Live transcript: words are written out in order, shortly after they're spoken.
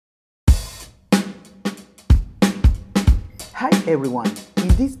Hi everyone, in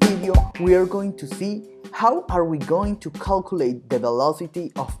this video we are going to see how are we going to calculate the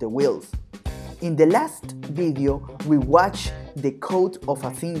velocity of the wheels. In the last video we watched the code of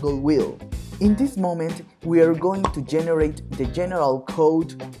a single wheel. In this moment we are going to generate the general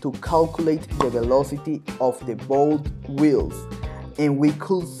code to calculate the velocity of the both wheels, and we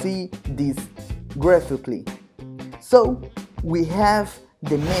could see this graphically. So we have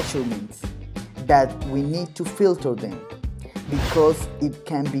the measurements that we need to filter them because it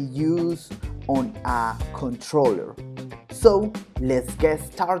can be used on a controller. So let's get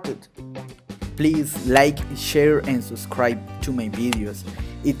started. Please like, share and subscribe to my videos.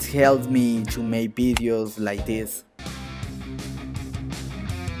 It helps me to make videos like this.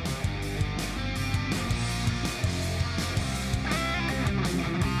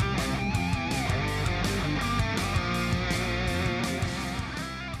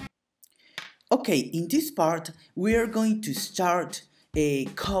 Okay, in this part we are going to start a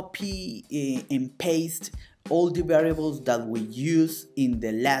copy and paste all the variables that we used in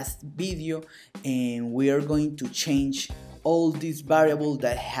the last video, and we are going to change all these variables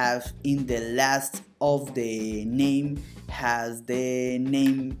that have in the last of the name has the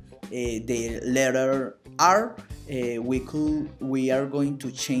name the letter R. We are going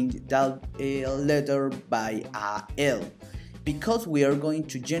to change that letter by a L, because we are going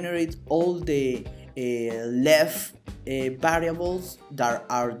to generate all the left variables that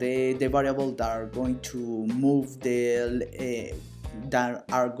are the variables that are going to move that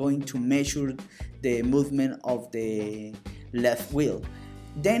are going to measure the movement of the left wheel.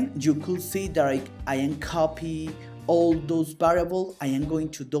 Then you could see that I am copying all those variables. I am going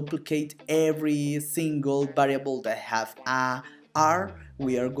to duplicate every single variable that have a R.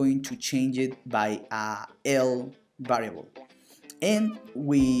 We are going to change it by a L variable, and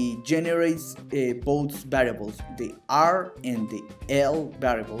we generate both variables, the R and the L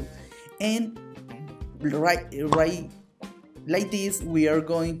variable, and right like this we are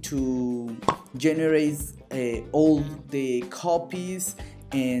going to generate all the copies,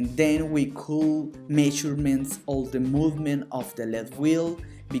 and then we could measurements all the movement of the left wheel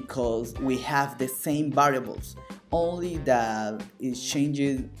because we have the same variables, only that is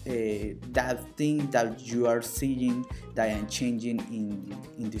changing that thing that you are seeing that I am changing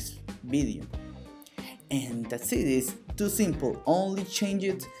in this video. And that's it. It's too simple. Only change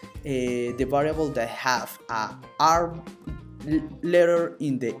it the variable that have a R letter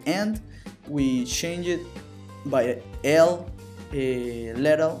in the end, we change it by L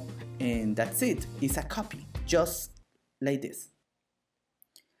letter, and that's it. It's a copy, just like this.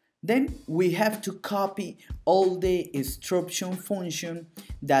 Then we have to copy all the instruction function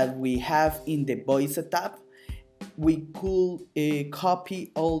that we have in the voice tab. We could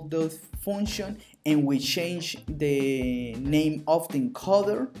copy all those functions, and we change the name of the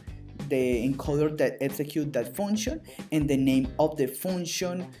encoder that execute that function, and the name of the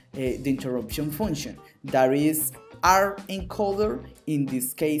function, the interruption function, that is R encoder. In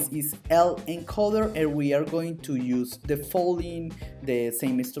this case is L encoder, and we are going to use the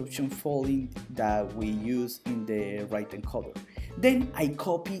same instruction following that we use in the right encoder. Then I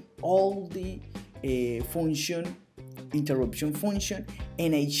copy all the interruption function,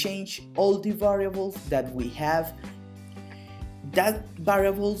 and I change all the variables that we have. That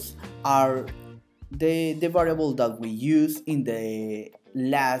variables are the variable that we use in the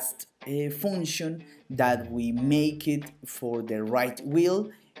last function that we make it for the right wheel,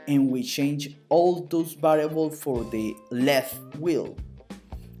 and we change all those variables for the left wheel,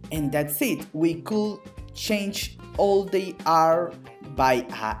 and that's it. We could change all the R by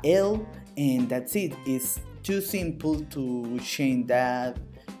a L, and that's it. It's too simple to change that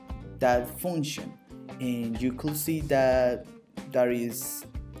function, and you could see that there is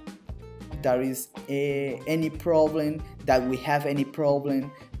any problem that we have any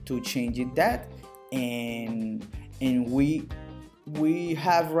problem to change it that, and we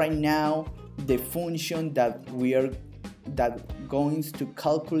have right now the function that going to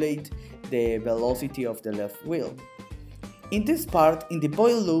calculate the velocity of the left wheel. In this part, in the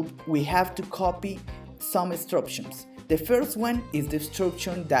while loop, we have to copy some instructions. The first one is the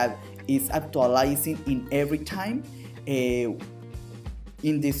instruction that is actualizing in every time.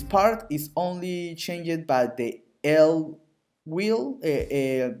 In this part is only changed by the L wheel,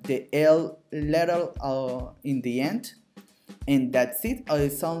 the L letter in the end, and that's it.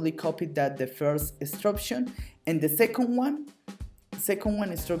 It's only copied that the first instruction, and the second one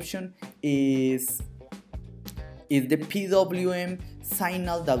instruction is the PWM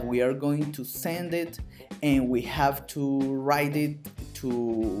signal that we are going to send it, and we have to write it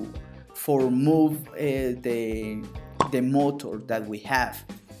for move the the motor that we have.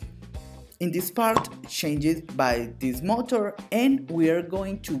 In this part, change it by this motor, and we are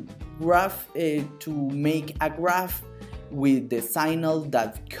going to make a graph with the signal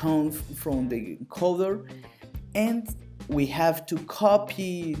that comes from the encoder, and we have to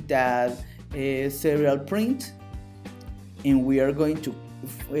copy that serial print, and we are going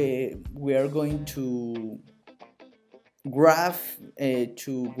to graph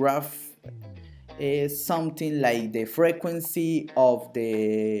something like the frequency of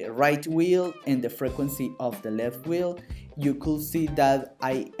the right wheel and the frequency of the left wheel. You could see that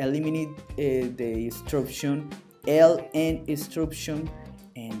I eliminate the instruction LN instruction,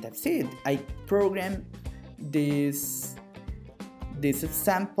 and that's it. I program this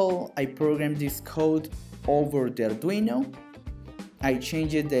example, I program this code over the Arduino. I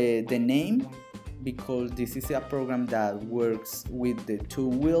changed the name because this is a program that works with the two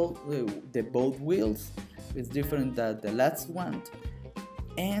wheels, both wheels. It's different than the last one,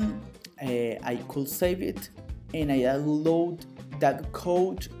 and I could save it, and I upload that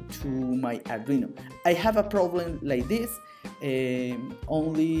code to my Arduino. I have a problem like this.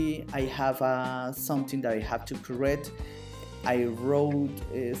 Only I have something that I have to correct. I wrote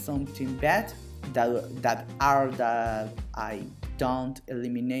something bad that I don't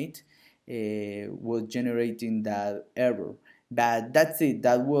eliminate was generating that error, but that's it.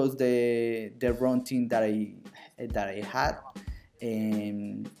 That was the wrong thing that I had,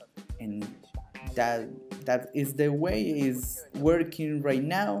 and that is the way it's working right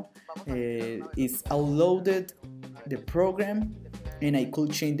now. It's uploaded the program, and I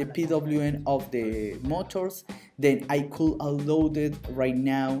could change the PWM of the motors. Then I could upload it right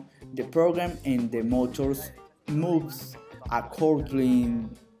now the program, and the motors moves accordingly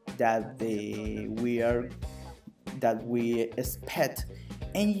that we expect.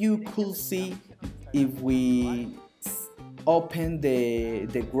 And you could see, if we open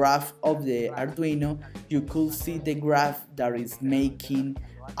the graph of the Arduino, you could see the graph that is making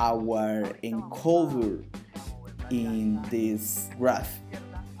our encoder in this graph.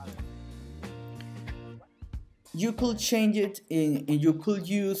 You could change it and you could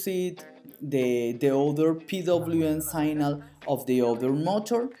use it the other PWM signal of the other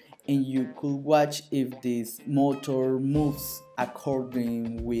motor, and you could watch if this motor moves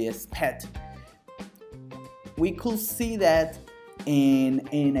according we expect. We could see that, and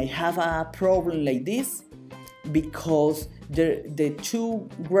I have a problem like this because the two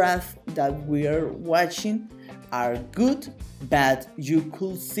graphs that we are watching are good, but you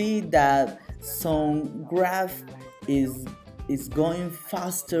could see that some graph is going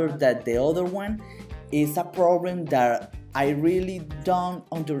faster than the other one. Is a problem that I really don't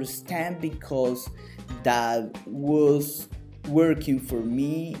understand, because that was working for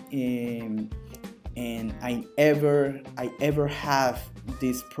me, and I ever have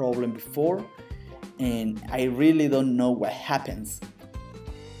this problem before, and I really don't know what happens.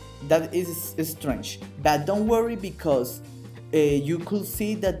 That is strange, but don't worry, because you could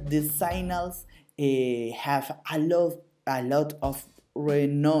see that the signals have a lot of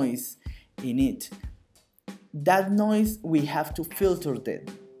noise in it. That noise we have to filter that.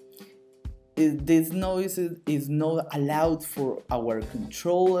 This noise is not allowed for our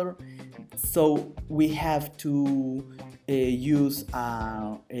controller, so we have to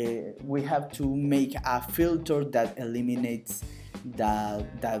make a filter that eliminates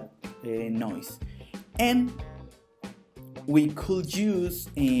that noise. And we could use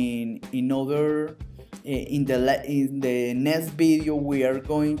in the next video we are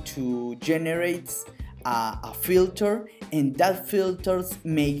going to generate a filter, and that filter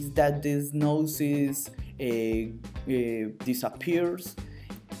makes that this noise disappears.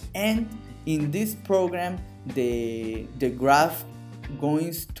 And in this program the graph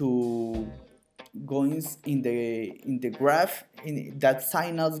goes in the graph, in that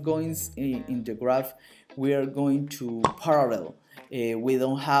signals goes in the graph. We are going to parallel. We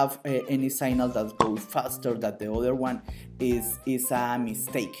don't have any signal that goes faster than the other one. Is a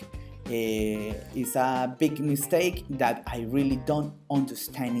mistake. It's a big mistake that I really don't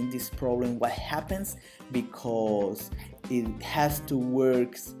understand in this problem what happens, because it has to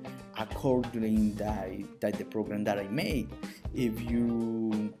work according to the program that I made. If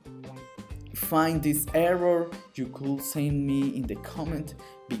you find this error, you could send me in the comment,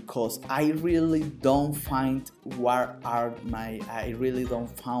 because I really don't find what are the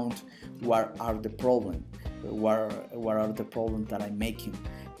problems that I'm making.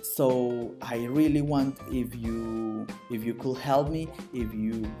 So I really want if you could help me, if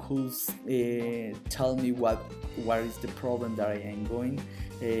you could tell me what is the problem that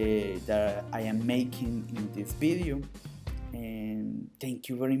I am making in this video. And thank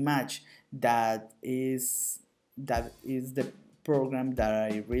you very much. That is the program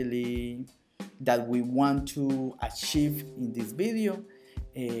that we want to achieve in this video.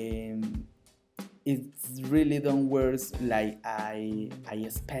 It really don't work like I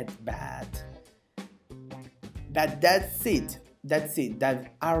expect, but that's it.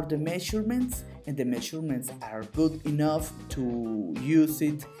 That are the measurements, and the measurements are good enough to use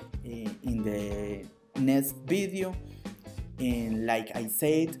it in the next video. And like I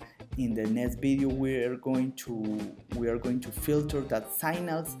said, in the next video we are going to filter that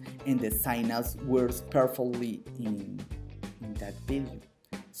signals, and the signals works perfectly in that video.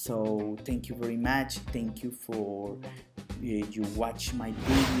 So thank you very much. Thank you for you watch my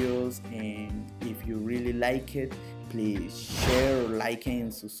videos, and if you really like it, please share, like,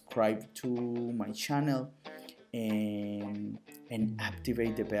 and subscribe to my channel, and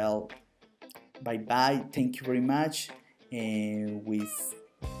activate the bell. Bye bye. Thank you very much, and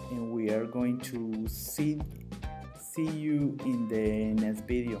we are going to see you in the next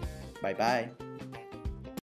video. Bye bye.